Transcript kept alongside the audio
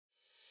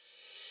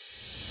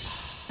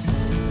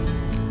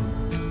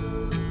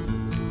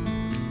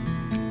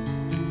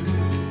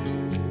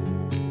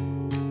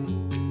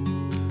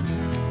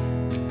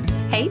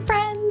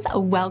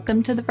friends.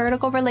 Welcome to the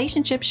Vertical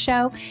Relationship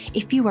Show.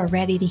 If you are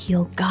ready to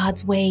heal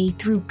God's way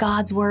through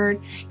God's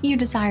Word, you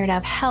desire to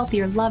have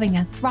healthier, loving,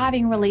 and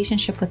thriving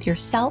relationship with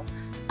yourself,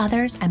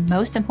 others, and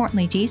most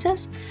importantly,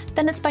 Jesus,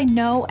 then it's by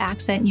no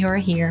accident you're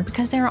here,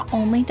 because there are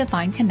only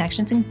divine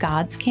connections in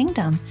God's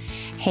kingdom.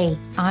 Hey,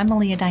 I'm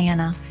Malia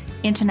Diana,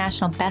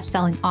 international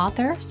best-selling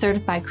author,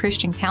 certified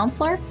Christian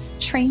counselor,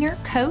 trainer,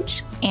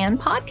 coach, and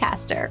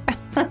podcaster.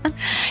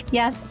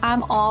 Yes,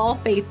 I'm all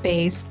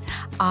faith-based.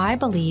 I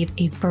believe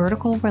a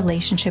vertical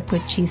relationship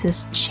with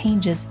Jesus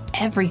changes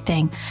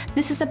everything.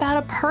 This is about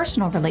a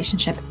personal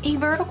relationship, a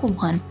vertical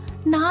one,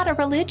 not a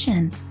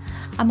religion.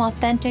 I'm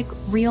authentic,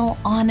 real,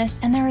 honest,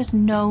 and there is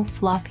no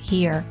fluff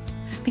here.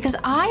 Because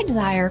I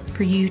desire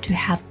for you to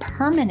have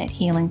permanent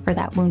healing for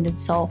that wounded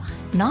soul,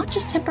 not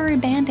just temporary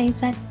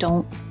band-aids that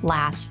don't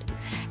last.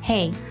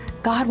 Hey,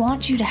 God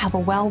wants you to have a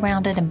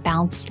well-rounded and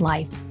balanced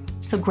life.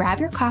 So grab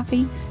your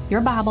coffee,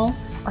 your Bible,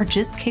 or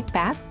just kick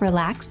back,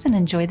 relax, and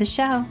enjoy the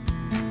show.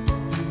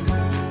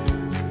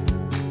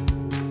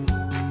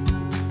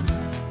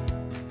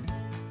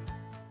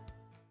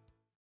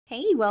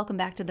 Hey, welcome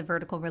back to the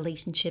Vertical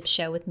Relationship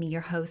Show with me,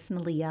 your host,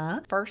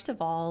 Malia. First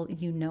of all,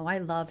 you know I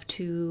love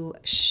to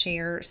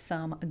share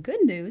some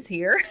good news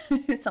here,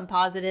 some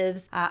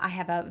positives. I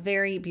have a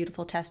very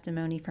beautiful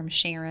testimony from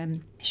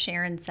Sharon.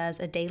 Sharon says,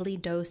 a daily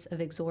dose of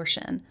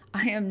exhortation.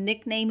 I am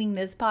nicknaming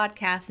this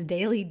podcast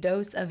Daily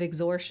Dose of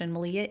Exhortation.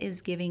 Malia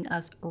is giving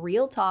us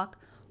real talk,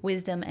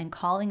 wisdom, and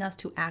calling us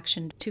to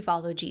action to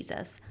follow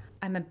Jesus.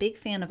 I'm a big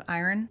fan of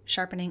iron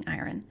sharpening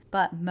iron,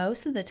 but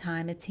most of the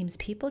time it seems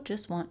people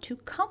just want to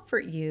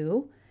comfort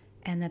you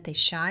and that they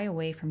shy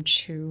away from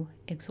true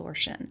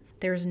exhortation.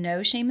 There's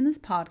no shame in this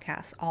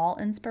podcast, all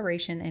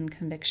inspiration and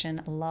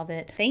conviction. Love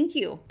it. Thank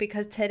you,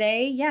 because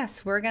today,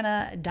 yes, we're going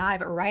to dive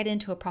right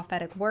into a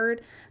prophetic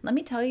word. Let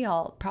me tell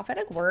y'all,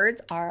 prophetic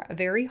words are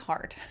very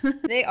hard.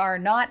 They are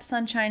not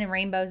sunshine and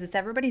rainbows. If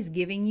everybody's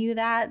giving you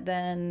that,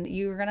 then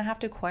you're going to have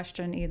to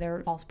question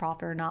either false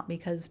prophet or not,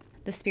 because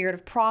the spirit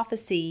of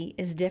prophecy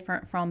is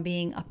different from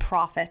being a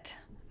prophet.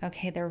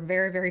 Okay, they're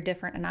very, very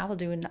different, and I will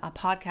do a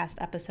podcast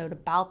episode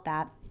about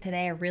that.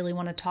 Today, I really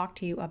want to talk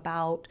to you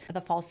about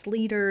the false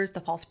leaders,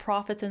 the false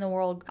prophets in the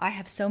world. I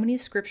have so many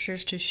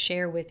scriptures to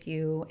share with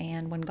you,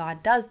 and when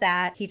God does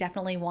that, He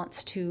definitely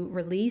wants to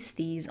release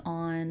these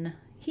on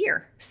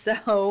here.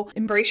 So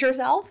embrace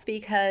yourself,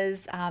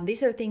 because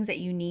these are things that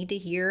you need to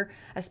hear,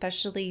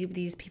 especially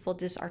these people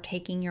just are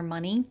taking your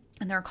money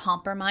and they're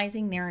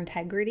compromising their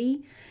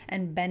integrity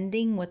and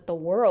bending with the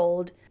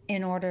world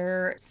in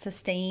order to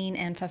sustain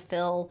and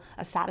fulfill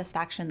a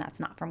satisfaction that's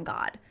not from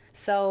God.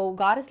 So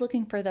God is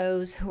looking for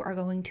those who are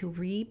going to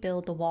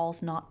rebuild the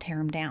walls, not tear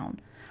them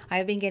down. I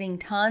have been getting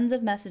tons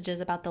of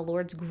messages about the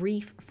Lord's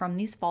grief from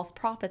these false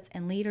prophets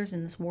and leaders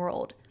in this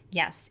world.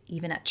 Yes,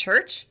 even at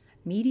church,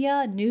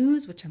 media,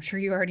 news, which I'm sure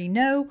you already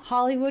know,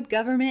 Hollywood,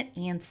 government,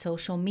 and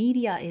social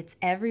media. It's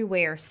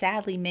everywhere.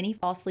 Sadly, many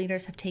false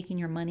leaders have taken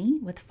your money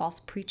with false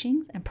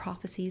preaching and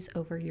prophecies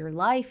over your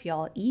life,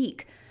 y'all.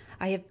 Eek.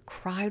 I have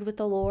cried with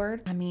the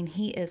Lord. I mean,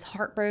 He is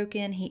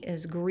heartbroken. He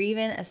is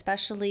grieving,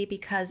 especially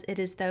because it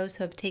is those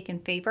who have taken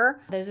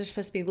favor. Those are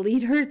supposed to be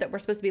leaders that we're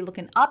supposed to be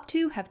looking up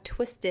to, have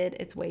twisted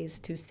its ways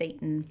to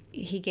Satan.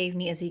 He gave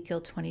me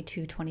Ezekiel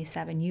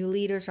 22:27. You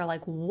leaders are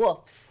like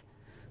wolves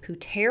who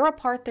tear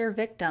apart their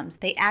victims.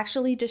 They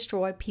actually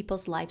destroy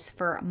people's lives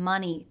for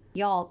money.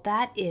 Y'all,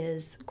 that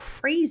is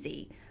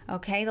crazy.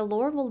 Okay, the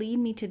Lord will lead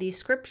me to these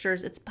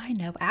scriptures. It's by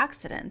no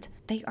accident.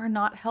 They are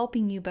not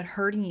helping you, but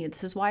hurting you.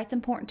 This is why it's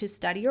important to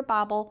study your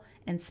Bible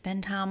and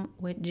spend time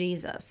with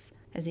Jesus.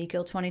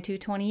 Ezekiel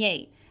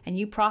 22:28. And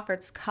you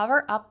prophets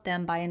cover up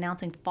them by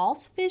announcing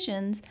false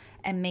visions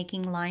and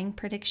making lying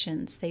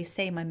predictions. They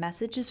say, my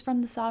message is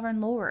from the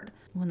sovereign Lord,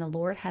 when the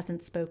Lord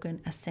hasn't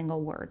spoken a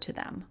single word to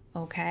them.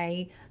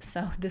 Okay,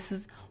 so this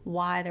is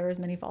why there is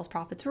many false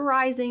prophets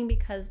rising,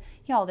 because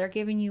y'all, they're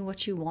giving you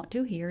what you want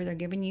to hear. They're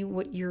giving you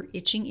what your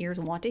itching ears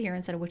want to hear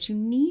instead of what you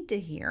need to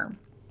hear.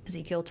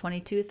 Ezekiel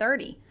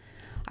 22:30.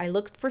 I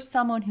looked for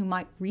someone who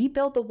might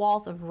rebuild the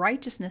walls of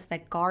righteousness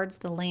that guards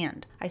the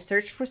land. I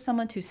searched for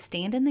someone to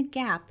stand in the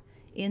gap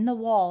in the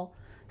wall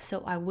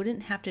so I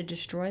wouldn't have to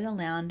destroy the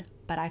land,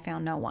 but I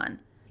found no one.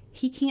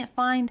 He can't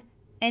find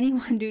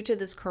anyone due to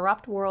this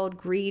corrupt world,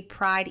 greed,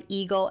 pride,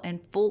 ego,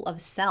 and full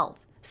of self.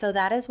 So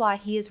that is why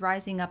He is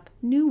rising up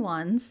new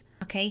ones,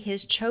 okay,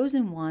 His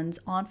chosen ones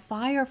on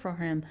fire for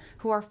Him,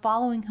 who are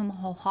following Him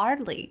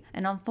wholeheartedly.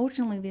 And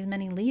unfortunately, these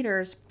many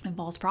leaders and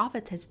false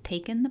prophets has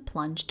taken the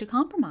plunge to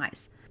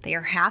compromise. They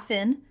are half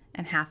in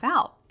and half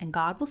out, and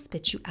God will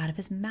spit you out of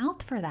His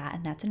mouth for that,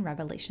 and that's in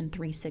Revelation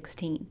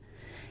 3:16.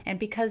 And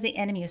because the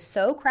enemy is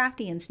so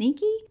crafty and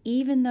sneaky,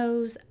 even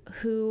those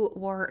who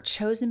were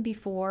chosen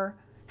before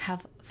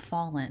have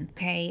fallen.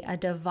 Okay, a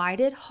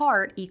divided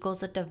heart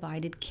equals a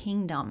divided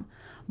kingdom.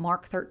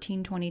 Mark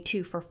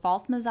 13:22, for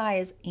false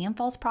messiahs and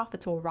false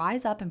prophets will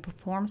rise up and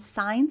perform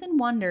signs and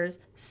wonders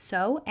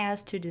so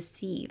as to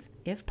deceive,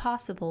 if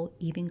possible,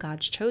 even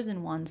God's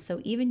chosen ones.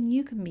 So even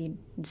you can be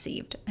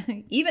deceived.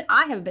 Even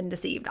I have been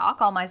deceived. I'll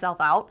call myself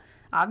out.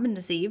 I've been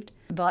deceived,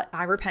 but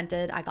I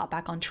repented. I got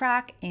back on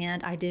track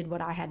and I did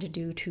what I had to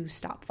do to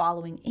stop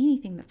following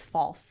anything that's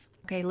false.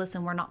 Okay,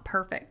 listen, we're not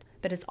perfect,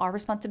 but it's our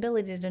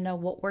responsibility to know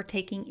what we're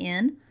taking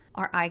in,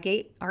 our eye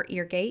gate, our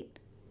ear gate.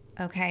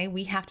 Okay,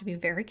 we have to be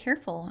very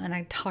careful. And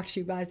I talk to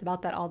you guys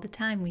about that all the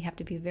time. We have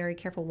to be very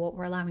careful what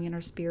we're allowing in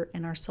our spirit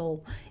and our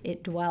soul.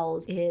 It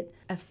dwells, it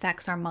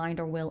affects our mind,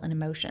 our will, and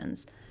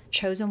emotions.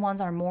 Chosen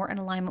ones are more in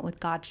alignment with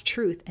God's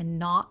truth and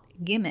not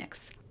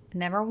gimmicks.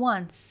 Never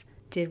once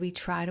did we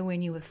try to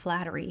win you with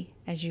flattery,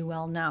 as you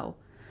well know.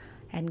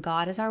 And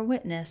God is our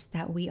witness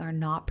that we are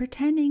not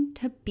pretending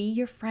to be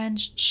your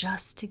friends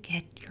just to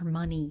get your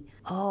money.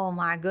 Oh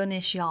my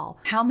goodness, y'all.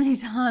 How many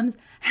times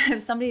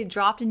have somebody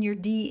dropped in your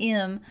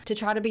DM to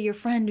try to be your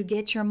friend to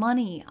get your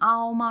money?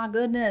 Oh my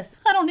goodness.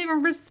 I don't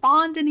even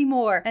respond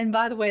anymore. And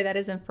by the way, that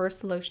is in 1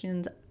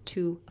 Thessalonians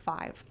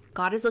 2:5.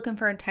 God is looking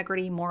for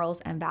integrity,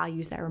 morals, and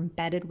values that are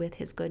embedded with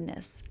his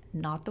goodness,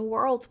 not the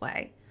world's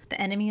way.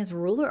 The enemy is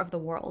ruler of the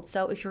world.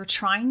 So if you're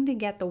trying to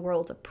get the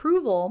world's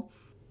approval,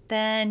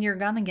 then you're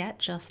going to get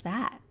just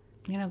that.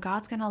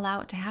 God's going to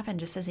allow it to happen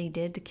just as he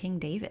did to King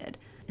David.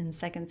 In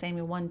 2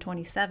 Samuel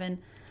 1:27,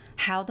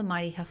 how the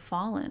mighty have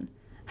fallen.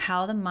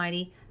 How the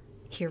mighty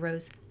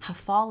heroes have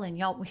fallen.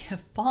 Y'all, we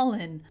have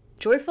fallen.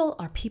 Joyful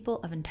are people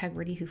of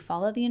integrity who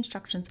follow the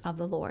instructions of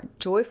the Lord.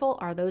 Joyful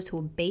are those who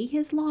obey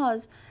his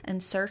laws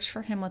and search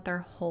for him with their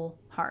whole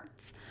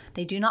hearts.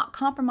 They do not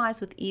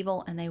compromise with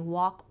evil and they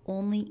walk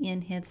only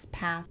in his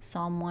path.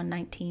 Psalm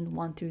 119,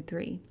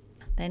 1-3.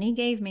 Then he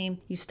gave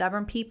me, you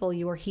stubborn people,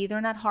 you are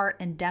heathen at heart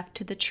and deaf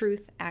to the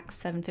truth.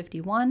 Acts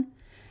 7:51.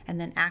 And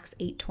then Acts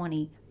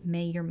 8:20.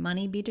 May your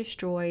money be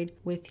destroyed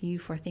with you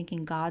for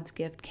thinking God's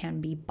gift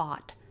can be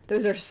bought.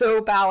 Those are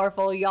so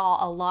powerful,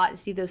 y'all. A lot.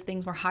 See, those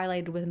things were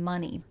highlighted with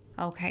money.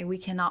 Okay, we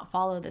cannot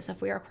follow this.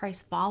 If we are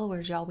Christ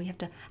followers, y'all, we have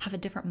to have a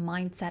different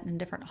mindset and a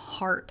different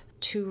heart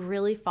to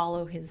really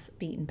follow his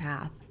beaten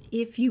path.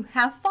 If you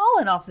have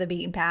fallen off the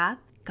beaten path,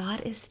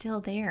 God is still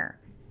there.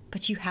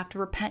 But you have to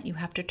repent. You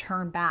have to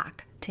turn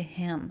back to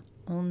him,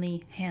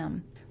 only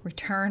him.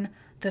 Return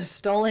the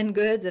stolen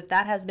goods if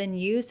that has been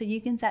used so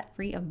you can set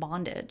free of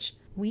bondage.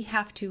 We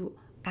have to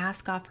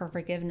ask God for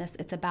forgiveness.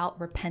 It's about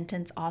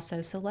repentance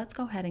also. So let's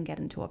go ahead and get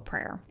into a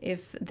prayer.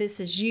 If this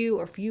is you,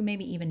 or if you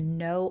maybe even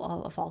know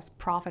a false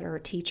prophet or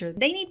a teacher,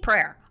 they need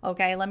prayer.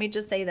 Okay, let me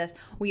just say this.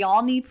 We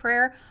all need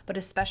prayer, but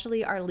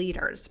especially our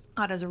leaders.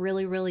 God has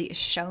really, really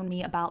shown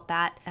me about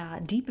that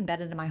deep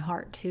embedded in my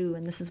heart too.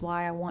 And this is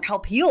why I want to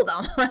help heal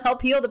them,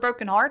 help heal the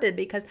brokenhearted,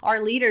 because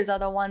our leaders are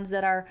the ones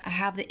that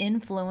have the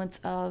influence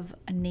of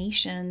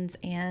nations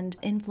and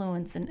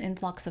influence and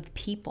influx of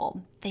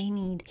people. They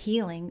need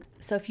healing.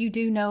 So if you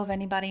do know of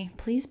anybody,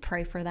 please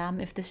pray for them.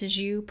 If this is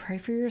you, pray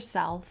for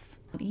yourself.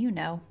 You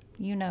know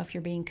if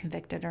you're being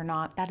convicted or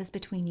not. That is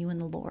between you and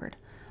the Lord.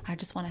 I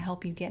just want to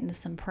help you get into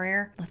some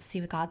prayer. Let's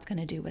see what God's going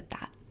to do with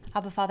that.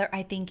 Abba Father,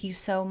 I thank you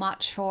so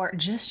much for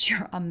just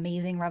your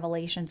amazing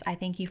revelations. I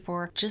thank you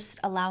for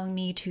just allowing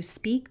me to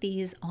speak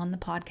these on the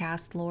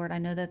podcast, Lord. I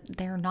know that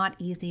they're not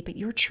easy, but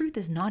your truth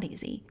is not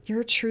easy.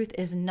 Your truth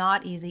is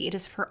not easy. It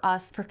is for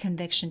us, for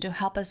conviction, to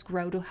help us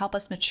grow, to help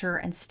us mature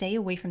and stay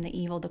away from the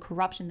evil, the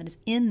corruption that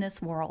is in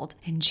this world.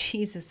 In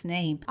Jesus'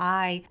 name,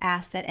 I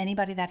ask that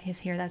anybody that is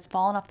here that's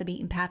fallen off the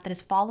beaten path, that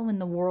is following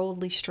the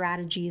worldly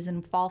strategies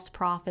and false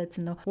prophets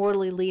and the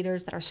worldly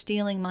leaders that are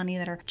stealing money,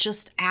 that are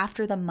just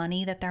after the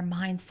money, that their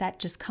mindset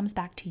just comes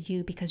back to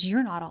you, because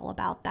you're not all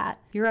about that.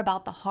 You're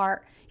about the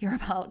heart. You're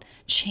about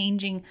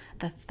changing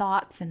the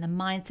thoughts and the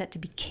mindset to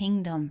be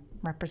kingdom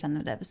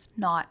representatives,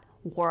 not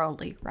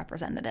worldly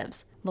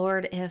representatives.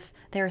 Lord, if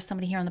there is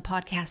somebody here on the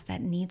podcast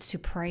that needs to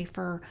pray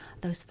for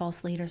those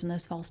false leaders and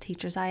those false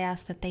teachers, I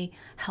ask that they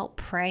help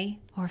pray,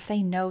 or if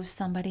they know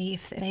somebody,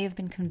 if they have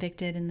been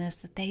convicted in this,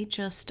 that they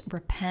just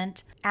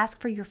repent, ask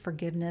for your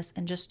forgiveness,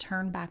 and just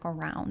turn back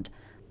around.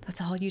 That's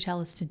all you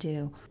tell us to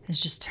do, is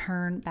just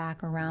turn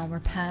back around,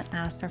 repent,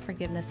 ask for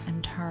forgiveness,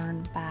 and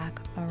turn back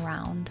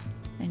around.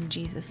 In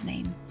Jesus'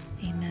 name,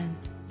 amen.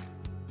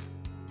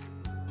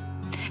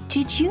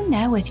 Did you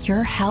know with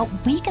your help,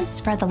 we can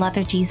spread the love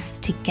of Jesus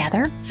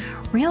together?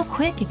 Real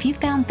quick, if you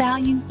found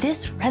value,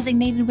 this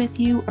resonated with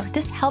you, or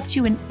this helped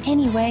you in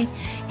any way,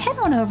 head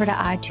on over to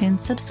iTunes,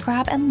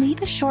 subscribe, and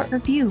leave a short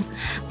review.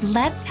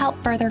 Let's help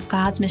further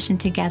God's mission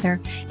together.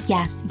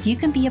 Yes, you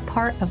can be a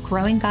part of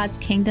growing God's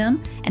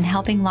kingdom and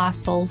helping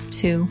lost souls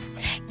too.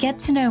 Get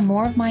to know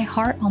more of my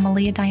heart on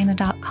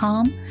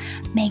maliadiana.com.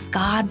 May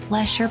God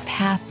bless your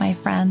path, my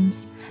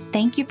friends.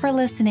 Thank you for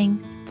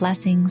listening.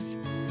 Blessings.